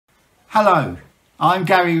Hello, I'm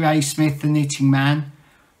Gary Ray Smith, the Knitting Man.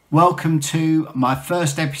 Welcome to my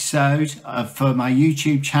first episode for my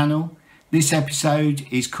YouTube channel. This episode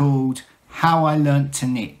is called How I Learnt to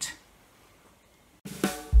Knit.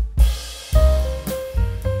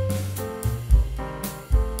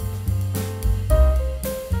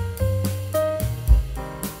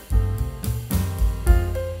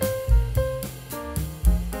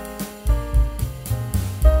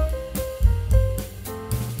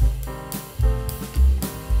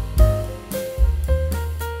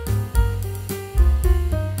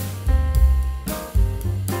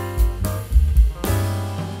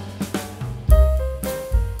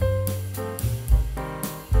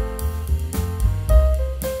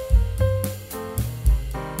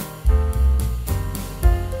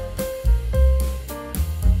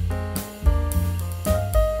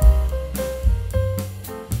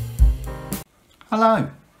 Hello.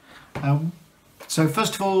 So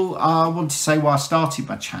first of all, I want to say why I started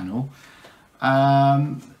my channel.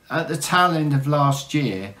 At the tail end of last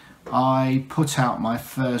year, I put out my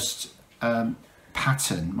first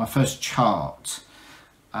pattern, my first chart.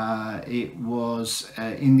 It was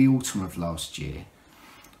in the autumn of last year,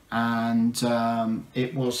 and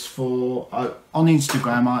it was for on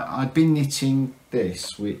Instagram. I'd been knitting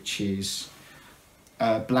this, which is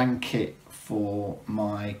a blanket for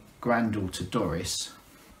my granddaughter Doris,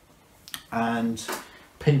 and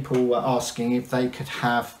people were asking if they could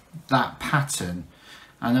have that pattern,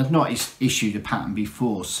 and I'd not issued a pattern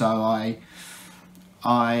before, so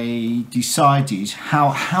I decided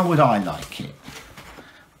how would I like it,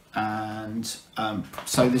 and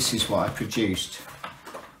so this is what I produced.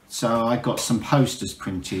 So I got some posters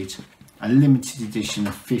printed, a limited edition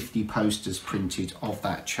of 50 posters printed of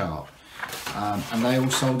that chart, and they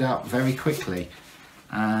all sold out very quickly.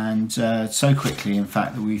 And so quickly, in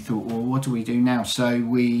fact, that we thought, well, what do we do now? So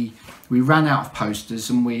we ran out of posters,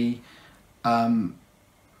 and we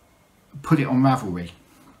put it on Ravelry,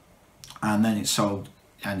 and then it sold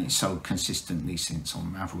consistently since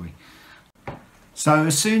on Ravelry. So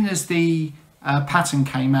as soon as the pattern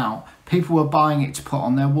came out, people were buying it to put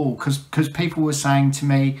on their wall, because people were saying to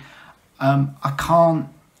me, I'll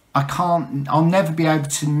never be able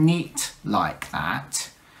to knit like that.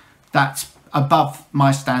 That's above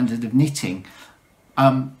my standard of knitting,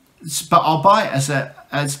 but I'll buy it as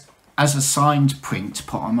a signed print to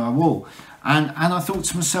put on my wall. And I thought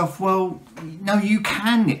to myself, well, no, you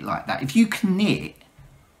can knit like that. If you can knit,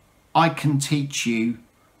 I can teach you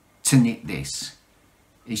to knit this.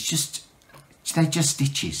 It's just, they're just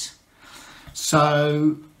stitches.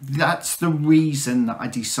 So that's the reason that I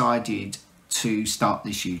decided to start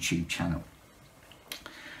this YouTube channel.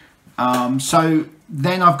 So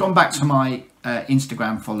then I've gone back to my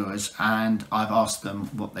Instagram followers, and I've asked them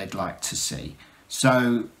what they'd like to see.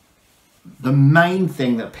 So the main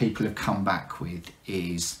thing that people have come back with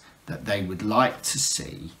is that they would like to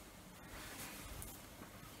see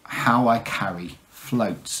how I carry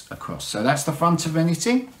floats across. So that's the front of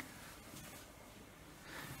anything,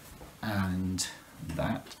 and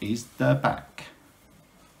that is the back.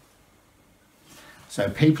 So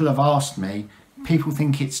people have asked me, people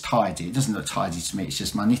think it's tidy. It doesn't look tidy to me, it's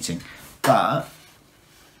just my knitting, but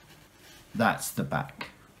that's the back.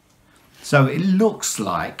 So it looks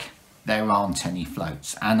like there aren't any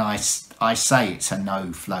floats, and I say it's a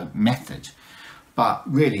no float method, but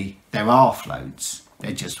really there are floats,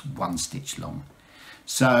 they're just one stitch long.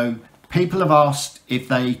 So people have asked if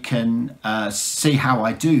they can see how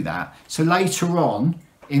I do that. So later on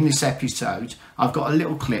in this episode, I've got a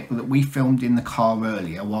little clip that we filmed in the car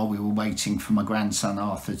earlier while we were waiting for my grandson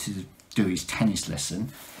Arthur to do his tennis lesson.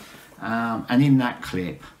 And in that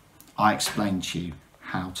clip, I explained to you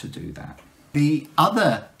how to do that. The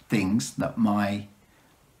other things that my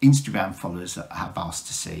Instagram followers have asked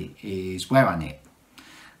to see is where I knit.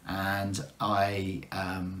 And I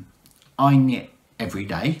knit every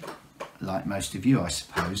day, like most of you, I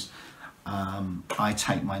suppose. I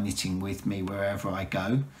take my knitting with me wherever I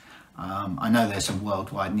go. I know there's a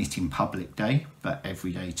Worldwide Knitting Public Day, but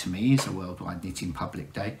every day to me is a Worldwide Knitting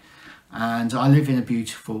Public Day. And I live in a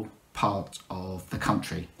beautiful part of the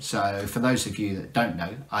country. So for those of you that don't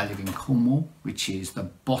know, I live in Cornwall, which is the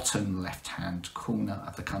bottom left-hand corner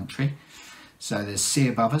of the country. So there's sea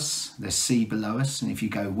above us, there's sea below us, and if you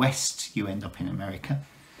go west, you end up in America.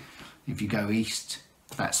 If you go east,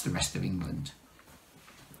 that's the rest of England.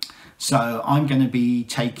 So I'm going to be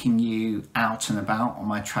taking you out and about on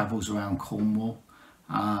my travels around Cornwall,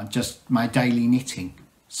 just my daily knitting.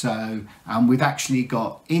 So we've actually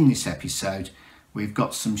got, in this episode, we've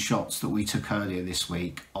got some shots that we took earlier this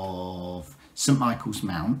week of St Michael's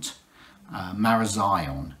Mount,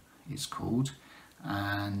 Marazion it's called,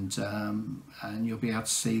 and you'll be able to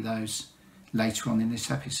see those later on in this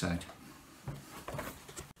episode.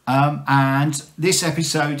 And this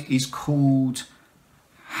episode is called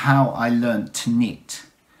How I Learnt to Knit.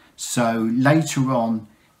 So later on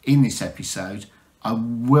in this episode I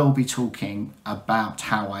will be talking about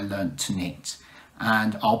how I learnt to knit,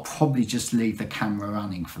 and I'll probably just leave the camera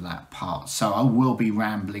running for that part. So I will be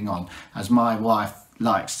rambling on. As my wife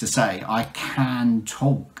likes to say, I can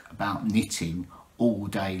talk about knitting all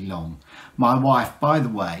day long. My wife, by the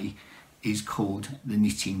way, is called the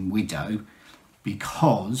Knitting Widow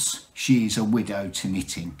because she is a widow to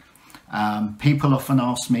knitting. People often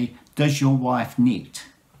ask me, does your wife knit?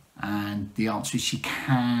 And the answer is she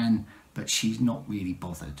can, but she's not really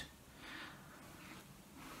bothered.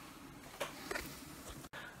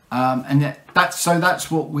 And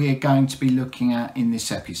that's what we're going to be looking at in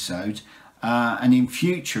this episode, and in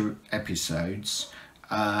future episodes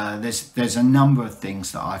there's a number of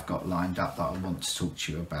things that I've got lined up that I want to talk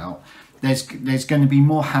to you about. There's going to be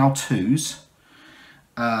more how-tos.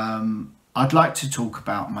 I'd like to talk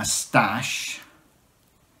about my stash,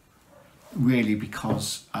 really,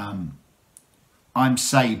 because I'm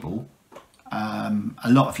Sable. A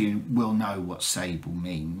lot of you will know what Sable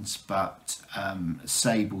means, but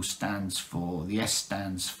Sable stands for, the S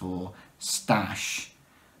stands for stash,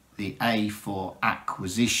 the A for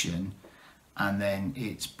acquisition, and then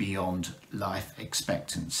it's beyond life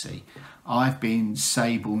expectancy. I've been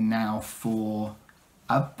Sable now for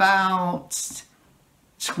about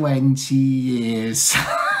 20 years.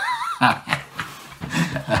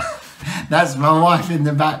 That's my wife in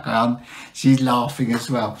the background. She's laughing as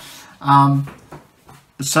well.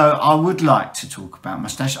 So I would like to talk about my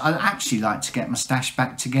stash. I'd actually like to get my stash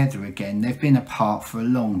back together again. They've been apart for a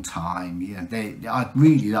long time. I'd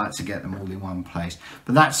really like to get them all in one place,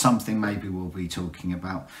 but that's something maybe we'll be talking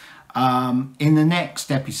about. In the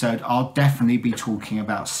next episode, I'll definitely be talking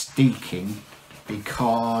about steeking,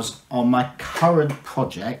 because on my current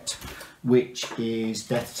project, which is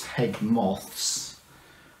Death's Head Moths,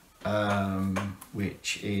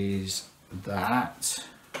 which is that,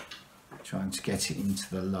 trying to get it into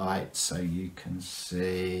the light so you can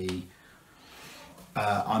see,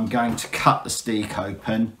 I'm going to cut the steek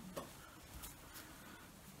open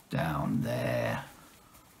down there.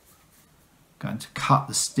 Going to cut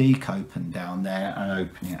the steek open down there and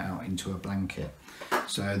open it out into a blanket.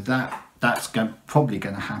 So that's probably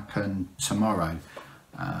going to happen tomorrow.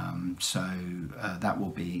 That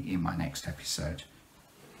will be in my next episode.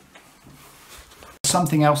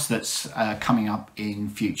 Something else that's coming up in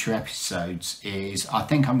future episodes is I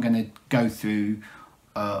think I'm going to go through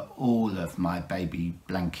all of my baby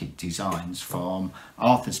blanket designs, from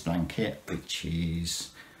Arthur's blanket, which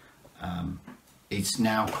is it's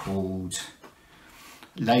now called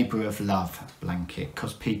Labour of Love blanket,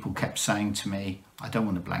 because people kept saying to me, I don't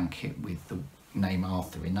want a blanket with the name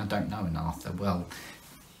Arthur in, I don't know an Arthur. Well,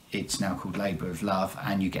 it's now called Labour of Love,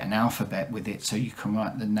 and you get an alphabet with it, so you can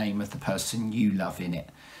write the name of the person you love in it.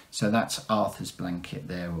 So that's Arthur's blanket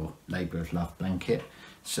there, or Labour of Love blanket.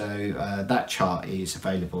 So that chart is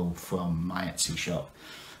available from my Etsy shop,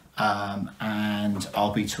 and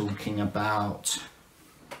I'll be talking about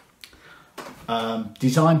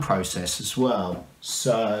design process as well.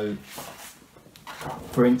 So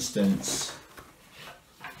for instance,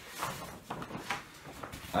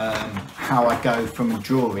 how I go from a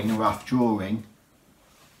drawing, a rough drawing.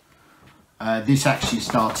 This actually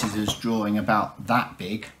started as drawing about that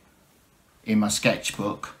big in my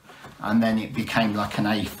sketchbook, and then it became like an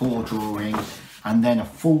A4 drawing, and then a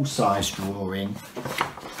full-size drawing,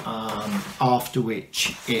 after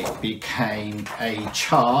which it became a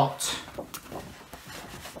chart,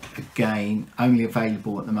 again only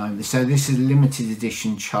available at the moment. So this is a limited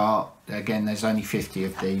edition chart. Again, there's only 50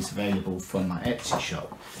 of these available from my Etsy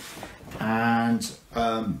shop, and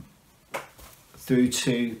through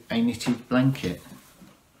to a knitted blanket.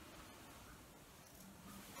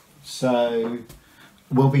 So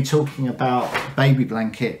we'll be talking about baby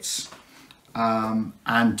blankets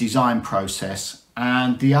and design process.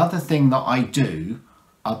 And the other thing that I do,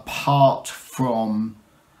 apart from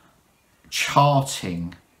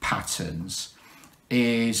charting patterns,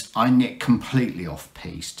 is I knit completely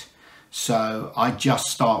off-piste. So I just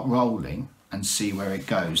start rolling and see where it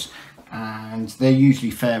goes, and they're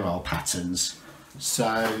usually fairisle patterns,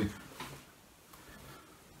 so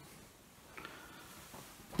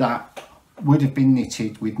that would have been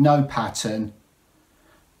knitted with no pattern,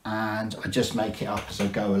 and I just make it up as I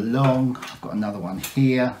go along. I've got another one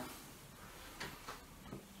here.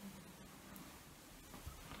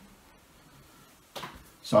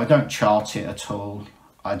 So I don't chart it at all.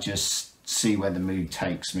 I just see where the mood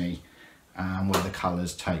takes me and where the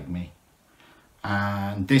colours take me.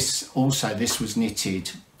 And this was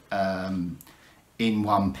knitted in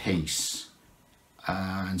one piece,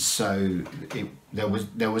 and so there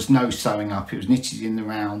was no sewing up. It was knitted in the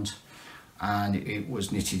round, and it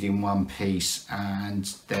was knitted in one piece, and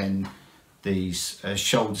then these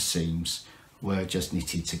shoulder seams were just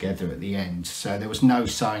knitted together at the end, so there was no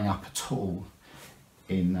sewing up at all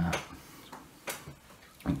in that.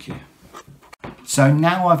 Thank you. So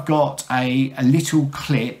now I've got a little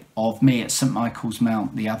clip of me at St Michael's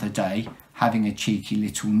Mount the other day having a cheeky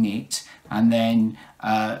little knit, and then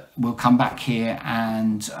we'll come back here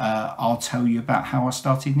and I'll tell you about how I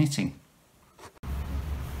started knitting.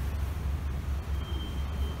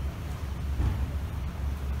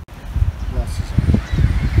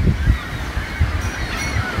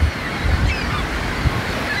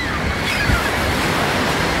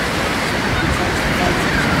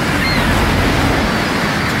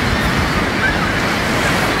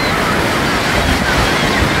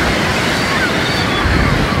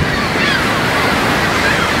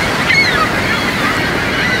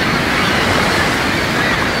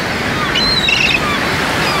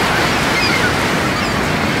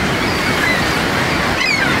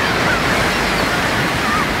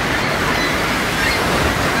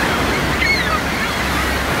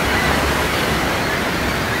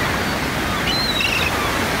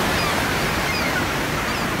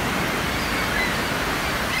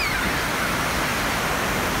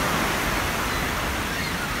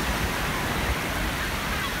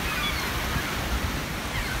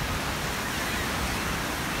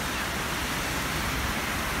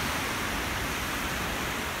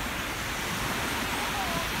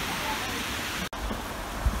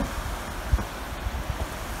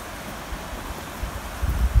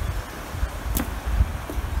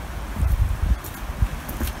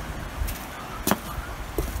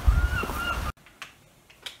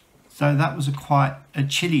 So that was quite a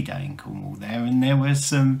chilly day in Cornwall there, and there were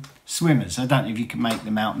some swimmers. I don't know if you can make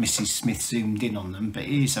them out. Mrs. Smith zoomed in on them, but it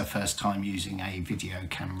is her first time using a video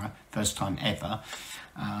camera, first time ever.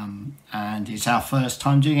 And it's our first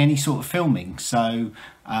time doing any sort of filming, so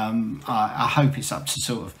I hope it's up to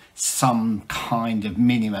sort of some kind of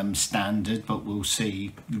minimum standard, but we'll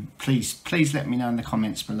see. Please let me know in the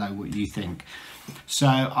comments below what you think. So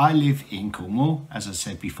I live in Cornwall, as I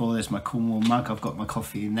said before. There's my Cornwall mug. I've got my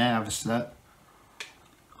coffee in there. Have a slurp.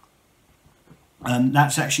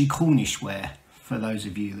 That's actually Cornish ware, for those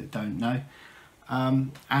of you that don't know.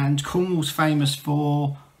 And Cornwall's famous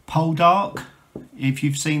for Poldark, if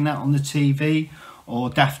you've seen that on the TV, or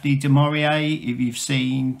Daphne du Maurier, if you've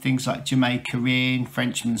seen things like Jamaica Inn,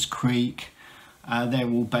 Frenchman's Creek. They're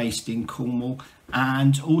all based in Cornwall.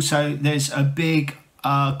 And also there's a big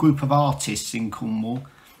group of artists in Cornwall,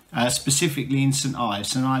 specifically in St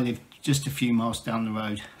Ives, and I live just a few miles down the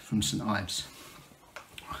road from St Ives.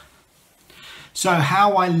 So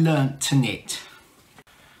how I learnt to knit.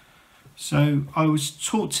 So I was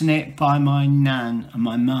taught to knit by my nan and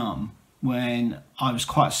my mum when I was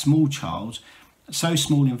quite a small child, so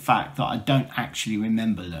small in fact that I don't actually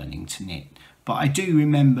remember learning to knit. But I do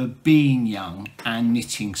remember being young and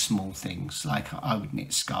knitting small things, like I would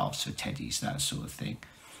knit scarves for teddies, that sort of thing.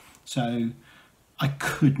 So I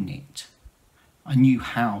could knit. I knew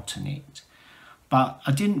how to knit. But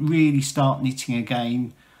I didn't really start knitting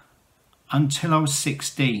again until I was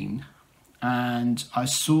 16. And I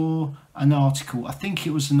saw an article, I think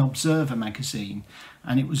it was an Observer magazine,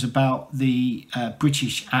 and it was about the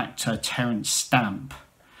British actor Terence Stamp.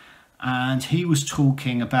 And he was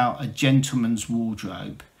talking about a gentleman's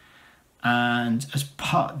wardrobe, and as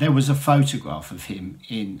part there was a photograph of him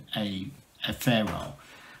in a fairisle.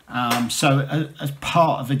 So as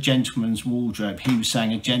part of a gentleman's wardrobe, he was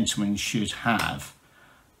saying a gentleman should have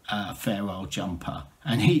a fairisle jumper,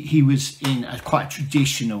 and he was in a quite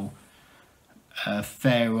traditional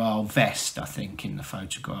fairisle vest, I think, in the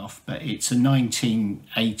photograph. But it's a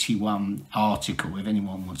 1981 article if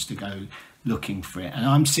anyone wants to go looking for it. And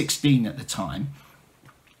I'm 16 at the time,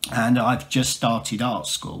 and I've just started art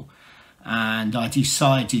school, and I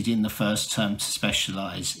decided in the first term to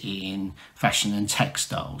specialise in fashion and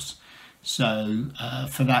textiles. So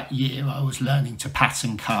for that year I was learning to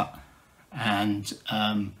pattern cut, and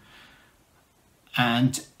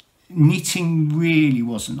knitting really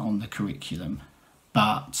wasn't on the curriculum,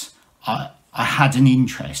 but I had an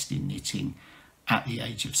interest in knitting at the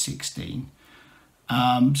age of 16.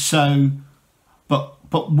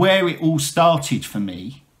 But where it all started for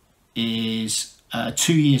me is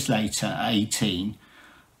 2 years later, at 18,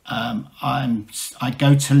 I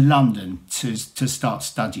go to London to start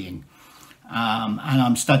studying. and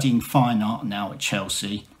I'm studying fine art now at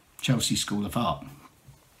Chelsea School of Art,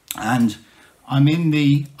 and I'm in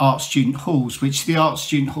the art student halls, which are the art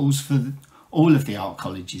student halls for all of the art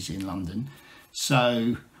colleges in London.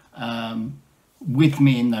 So with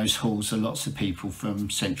me in those halls are lots of people from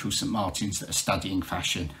Central St Martin's that are studying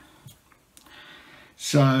fashion.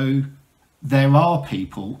 So there are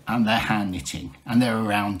people and they're hand knitting and they're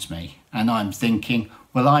around me, and I'm thinking,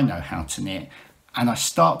 well, I know how to knit, and I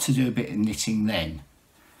start to do a bit of knitting then.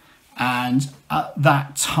 And at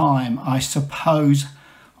that time, I suppose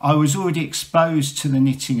I was already exposed to the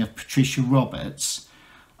knitting of Patricia Roberts.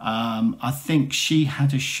 I think she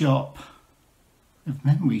had a shop, if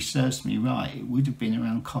memory serves me right, it would have been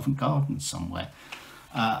around Covent Garden somewhere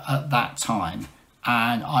at that time.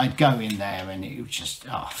 And I'd go in there and it was just,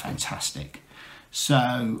 oh, fantastic.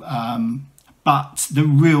 So, but the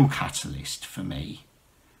real catalyst for me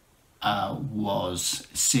was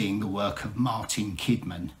seeing the work of Martin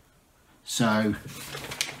Kidman. So,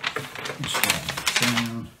 let's write that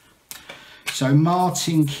down. So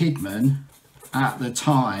Martin Kidman at the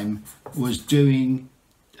time was doing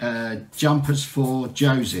jumpers for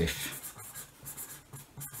Joseph.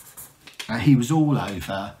 He was all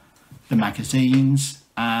over the magazines,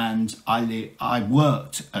 and I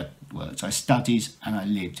studied and I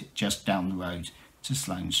lived just down the road to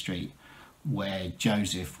Sloane Street, where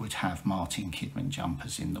Joseph would have Martin Kidman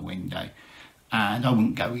jumpers in the window, and I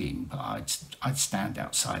wouldn't go in, but I'd stand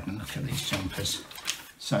outside and look at these jumpers.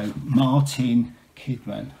 So Martin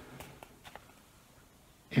Kidman,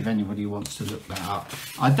 if anybody wants to look that up.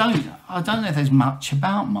 I don't know if there's much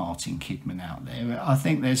about Martin Kidman out there. I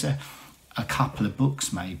think there's a couple of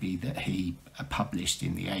books maybe that he published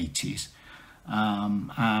in the 80s,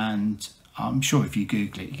 and I'm sure if you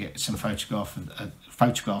Google it you get some photographs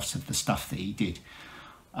of the stuff that he did.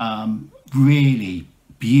 Really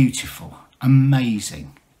beautiful,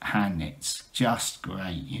 amazing hand knits, just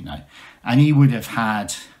great, you know. And he would have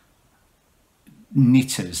had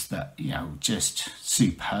knitters that, you know, just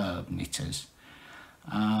superb knitters.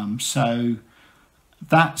 So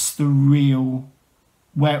that's the real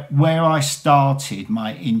where I started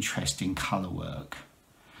my interest in colour work.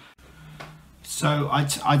 So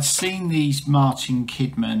I'd seen these Martin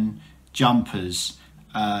Kidman jumpers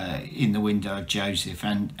in the window of Joseph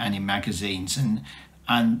and in magazines,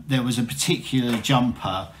 and there was a particular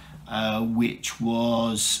jumper which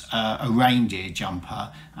was a reindeer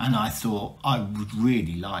jumper, and I thought I would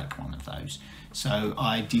really like one of those. So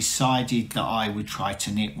I decided that I would try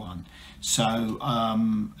to knit one. So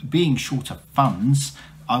being short of funds,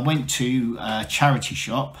 I went to a charity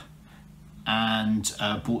shop and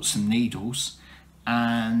bought some needles,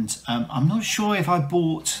 and I'm not sure if I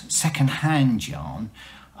bought second-hand yarn,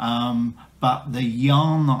 but the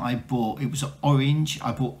yarn that I bought, it was orange.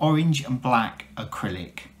 I bought orange and black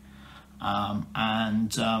acrylic,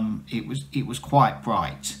 and it was quite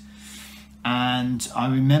bright. And I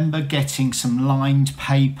remember getting some lined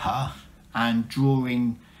paper and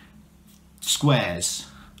drawing squares,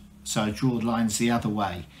 so I drew lines the other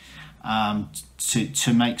way,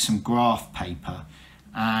 to make some graph paper,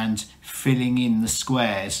 and filling in the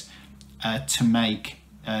squares to make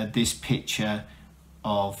this picture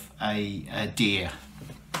of a deer.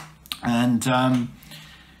 And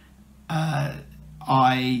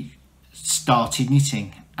I started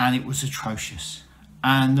knitting, and it was atrocious,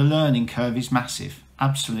 and the learning curve is massive,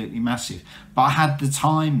 absolutely massive. But I had the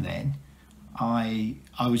time then. I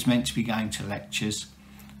was meant to be going to lectures,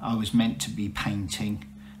 I was meant to be painting,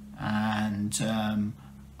 and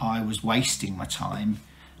I was wasting my time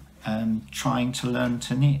trying to learn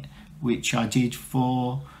to knit, which I did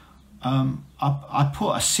for I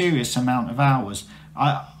put a serious amount of hours.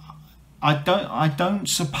 I don't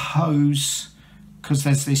suppose, because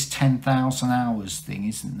there's this 10,000 hours thing,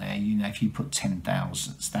 isn't there? You know, if you put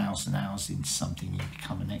 10,000 hours into something, you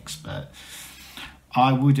become an expert.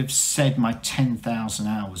 I would have said my 10,000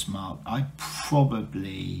 hours mark. I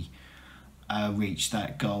probably reached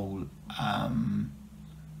that goal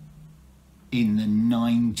in the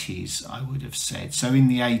 90s, I would have said. So in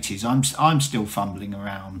the 80s, I'm still fumbling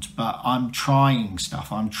around, but I'm trying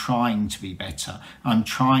stuff. I'm trying to be better. I'm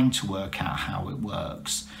trying to work out how it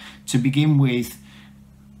works. To begin with,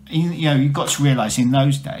 you know, you've got to realise in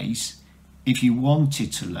those days, if you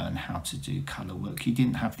wanted to learn how to do colour work, you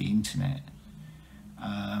didn't have the internet.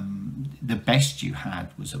 The best you had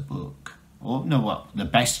was a book, or no, what the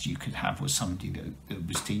best you could have was somebody that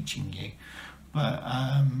was teaching you. But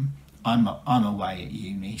I'm away at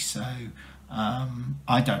uni, so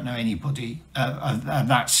I don't know anybody at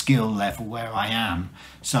that skill level where I am.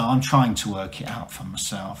 So I'm trying to work it out for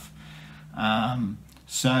myself.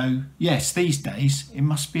 So yes, these days it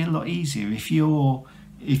must be a lot easier. If you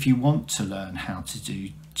want to learn how to do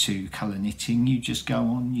colour knitting, you just go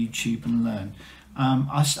on YouTube and learn.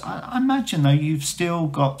 I imagine though you've still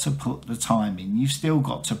got to put the time in, you've still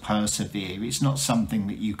got to persevere. It's not something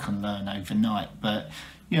that you can learn overnight, but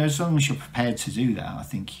you know, as long as you're prepared to do that, I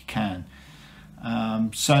think you can.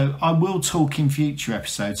 So I will talk in future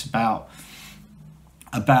episodes about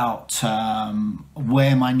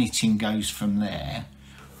where my knitting goes from there.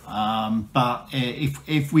 But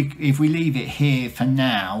if we leave it here for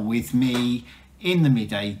now with me in the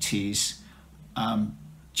mid-80s,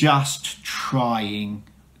 just trying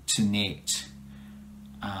to knit,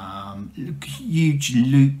 huge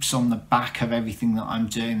loops on the back of everything that I'm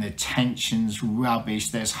doing, the tension's rubbish,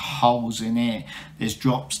 there's holes in it, there's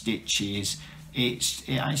drop stitches, it's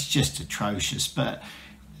just atrocious. But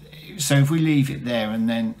so if we leave it there, and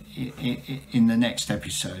then in the next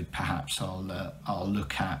episode perhaps I'll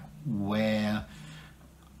look at where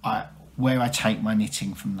I take my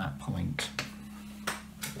knitting from that point.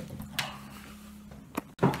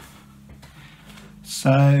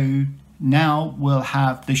 So now we'll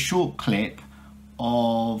have the short clip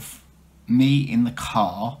of me in the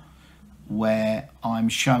car where I'm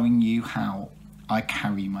showing you how I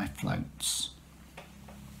carry my floats.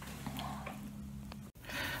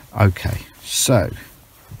 Okay, so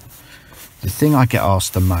the thing I get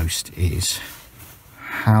asked the most is,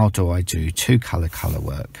 how do I do two-colour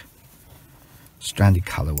work, stranded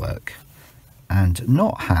colour work, and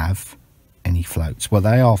not have any floats? Well,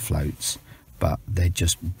 they are floats, but they're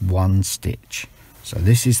just one stitch. So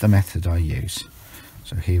this is the method I use.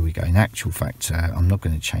 So here we go. In actual fact, I'm not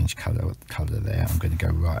going to change colour there. I'm going to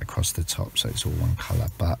go right across the top so it's all one colour,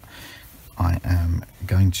 but I am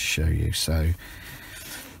going to show you. So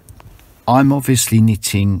I'm obviously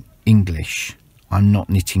knitting English. I'm not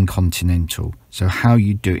knitting continental. So how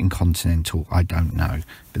you do it in continental, I don't know,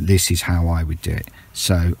 but this is how I would do it.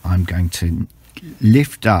 So I'm going to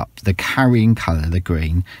lift up the carrying colour, the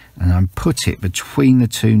green, and I'm put it between the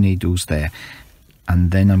two needles there,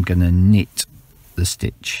 and then I'm going to knit the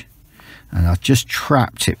stitch, and I've just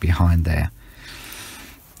trapped it behind there,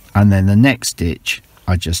 and then the next stitch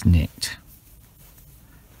I just knit.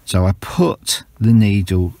 So I put the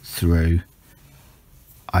needle through,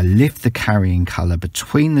 I lift the carrying colour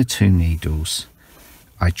between the two needles,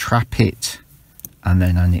 I trap it, and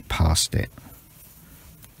then I knit past it.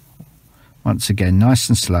 Once again, nice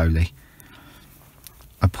and slowly,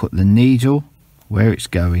 I put the needle where it's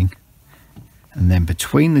going, and then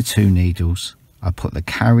between the two needles I put the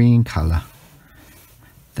carrying colour,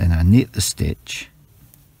 then I knit the stitch,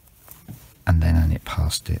 and then I knit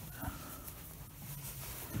past it.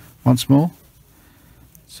 Once more,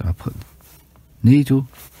 so I put the needle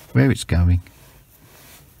where it's going,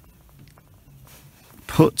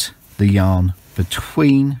 put the yarn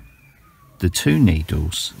between the two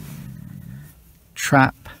needles,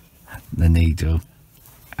 trap the needle,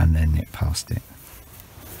 and then knit past it.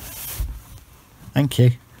 Thank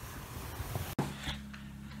you.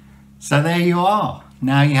 So there you are.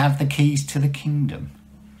 Now you have the keys to the kingdom.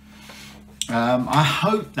 I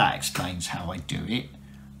hope that explains how I do it.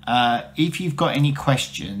 If you've got any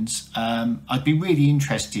questions, I'd be really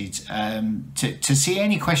interested to see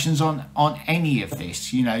any questions on any of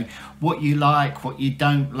this. You know, what you like, what you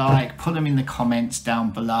don't like, put them in the comments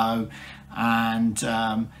down below. And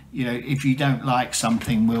you know, if you don't like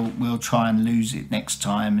something, we'll try and lose it next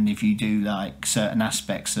time. And if you do like certain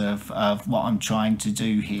aspects of what I'm trying to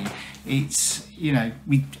do here, it's, you know,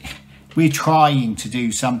 we're trying to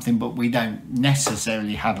do something, but we don't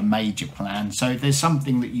necessarily have a major plan. So if there's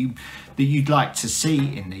something that you'd like to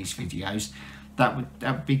see in these videos, that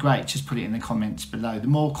would be great. Just put it in the comments below. The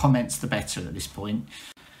more comments, the better at this point.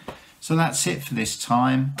 So that's it for this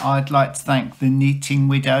time. I'd like to thank the Knitting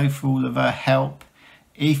Widow for all of her help.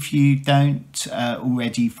 If you don't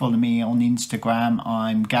already follow me on Instagram,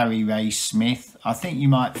 I'm Gary Ray Smith. I think you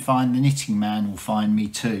might find the Knitting Man will find me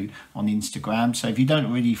too on Instagram. So if you don't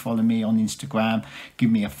already follow me on Instagram,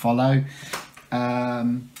 give me a follow.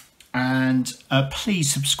 And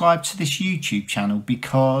please subscribe to this YouTube channel,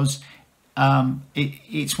 because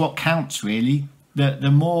it's what counts really.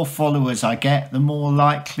 The more followers I get, the more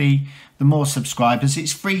likely, the more subscribers.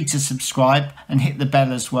 It's free to subscribe, and hit the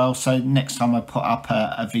bell as well, so next time I put up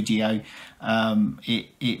a video,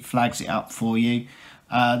 it flags it up for you.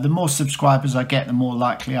 The more subscribers I get, the more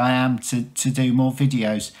likely I am to do more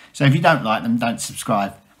videos. So if you don't like them, don't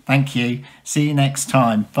subscribe. Thank you. See you next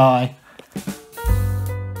time. Bye.